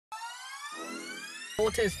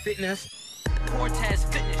Cortez Fitness. Cortez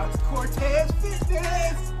Fitness. Cortez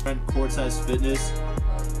Fitness. Cortez Fitness.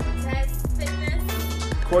 Cortez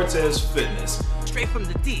Fitness. Cortez Fitness. Straight from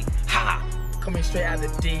the D. Ha! Coming straight out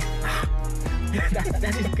of the D.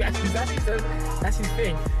 That's his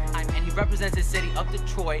thing. And he represents the city of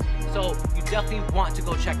Detroit, so you definitely want to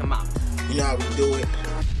go check him out. You know how we do it.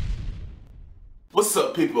 What's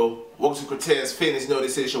up, people? Welcome to Cortez Fitness. You know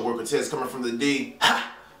this is your work, Cortez, coming from the D. Ha!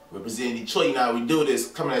 Representing Detroit. You know how we do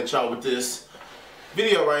this. Coming at y'all with this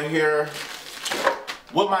video right here.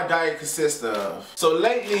 What my diet consists of. So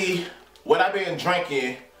lately, what I've been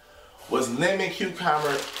drinking was lemon,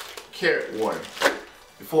 cucumber, carrot water.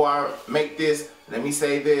 Before I make this, let me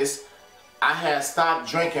say this. I had stopped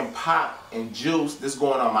drinking pop and juice. This is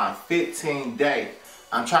going on my 15th day.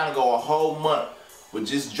 I'm trying to go a whole month with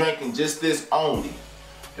just drinking just this only.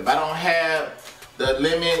 If I don't have the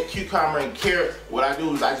lemon, cucumber, and carrot, what I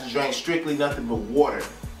do is I just drink strictly nothing but water.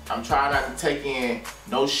 I'm trying not to take in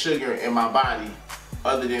no sugar in my body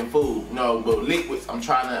other than food. No, but liquids, I'm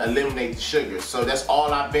trying to eliminate the sugar. So that's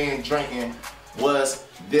all I've been drinking was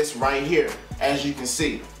this right here, as you can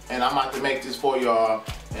see. And I'm about to make this for y'all,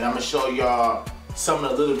 and I'm gonna show y'all some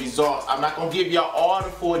of the little results. I'm not gonna give y'all all the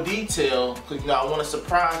full detail, because you know I wanna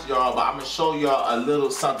surprise y'all, but I'm gonna show y'all a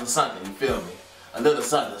little something, something, you feel me? A little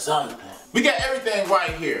something, something. We got everything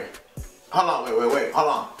right here. Hold on, wait, hold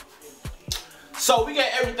on. So we got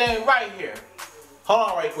everything right here.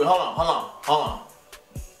 Hold on right quick, hold on.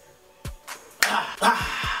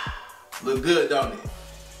 Look good, don't it?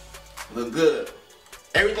 Look good.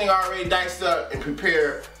 Everything already diced up and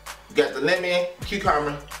prepared. You got the lemon,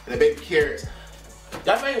 cucumber, and the baby carrots.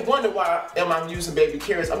 Y'all may wonder why am I using baby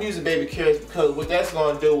carrots. I'm using baby carrots because what that's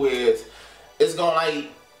gonna do is it's gonna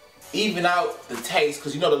like even out the taste,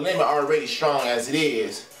 because you know the lemon already strong as it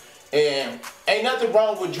is. And ain't nothing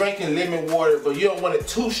wrong with drinking lemon water, but you don't want it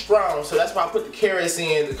too strong, so that's why I put the carrots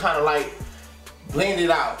in to kind of like blend it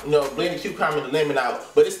out, you know, blend the cucumber and the lemon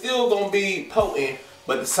out. But it's still gonna be potent,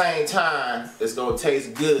 but at the same time, it's gonna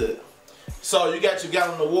taste good. So you got your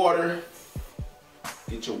gallon of water,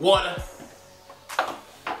 get your water.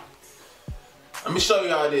 Let me show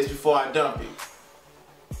y'all this before I dump it.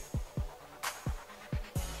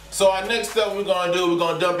 So our next step we're gonna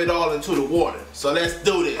dump it all into the water. So let's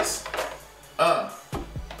do this. Put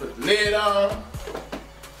the lid on.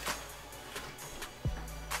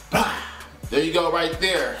 There you go right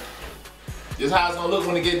there. This is how it's gonna look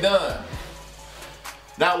when it get done.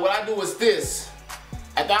 Now what I do is this.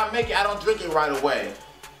 After I make it, I don't drink it right away.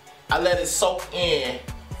 I let it soak in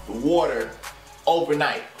the water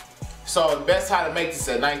overnight. So the best time to make this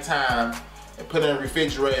at nighttime and put it in the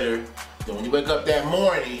refrigerator. Then when you wake up that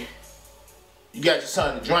morning, you got your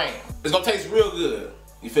something to drink. It's gonna taste real good.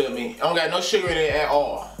 You feel me? I don't got no sugar in it at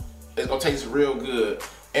all. It's gonna taste real good.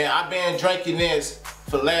 And I've been drinking this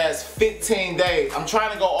for the last 15 days. I'm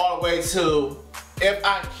trying to go all the way to, if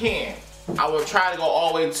I can, I will try to go all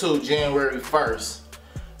the way to January 1st.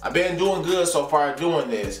 I've been doing good so far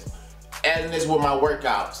doing this, adding this with my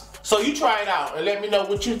workouts. So you try it out and let me know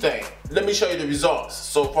what you think. Let me show you the results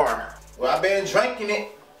so far. Well, I've been drinking it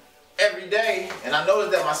every day, and I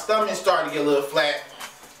noticed that my stomach started to get a little flat.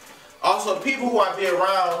 Also, the people who I be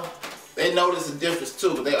around, they notice the difference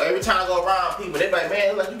too. But every time I go around people, they be like,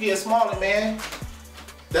 man, like you getting smaller, man.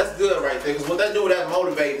 That's good right there, because what they do, that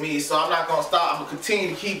motivate me. So I'm not gonna stop. I'm gonna continue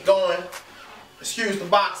to keep going. Excuse the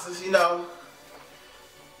boxes, you know.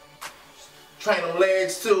 Train them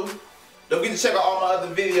legs too. Don't forget to check out all my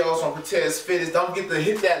other videos on Cortez Fitness. Don't forget to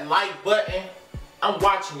hit that like button. I'm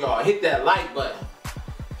watching y'all. Hit that like button.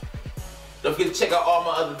 Don't forget to check out all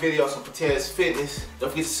my other videos on Cortez Fitness. Don't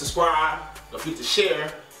forget to subscribe. Don't forget to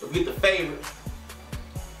share. Don't forget to favorite.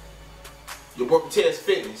 Your boy Cortez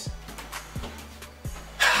Fitness.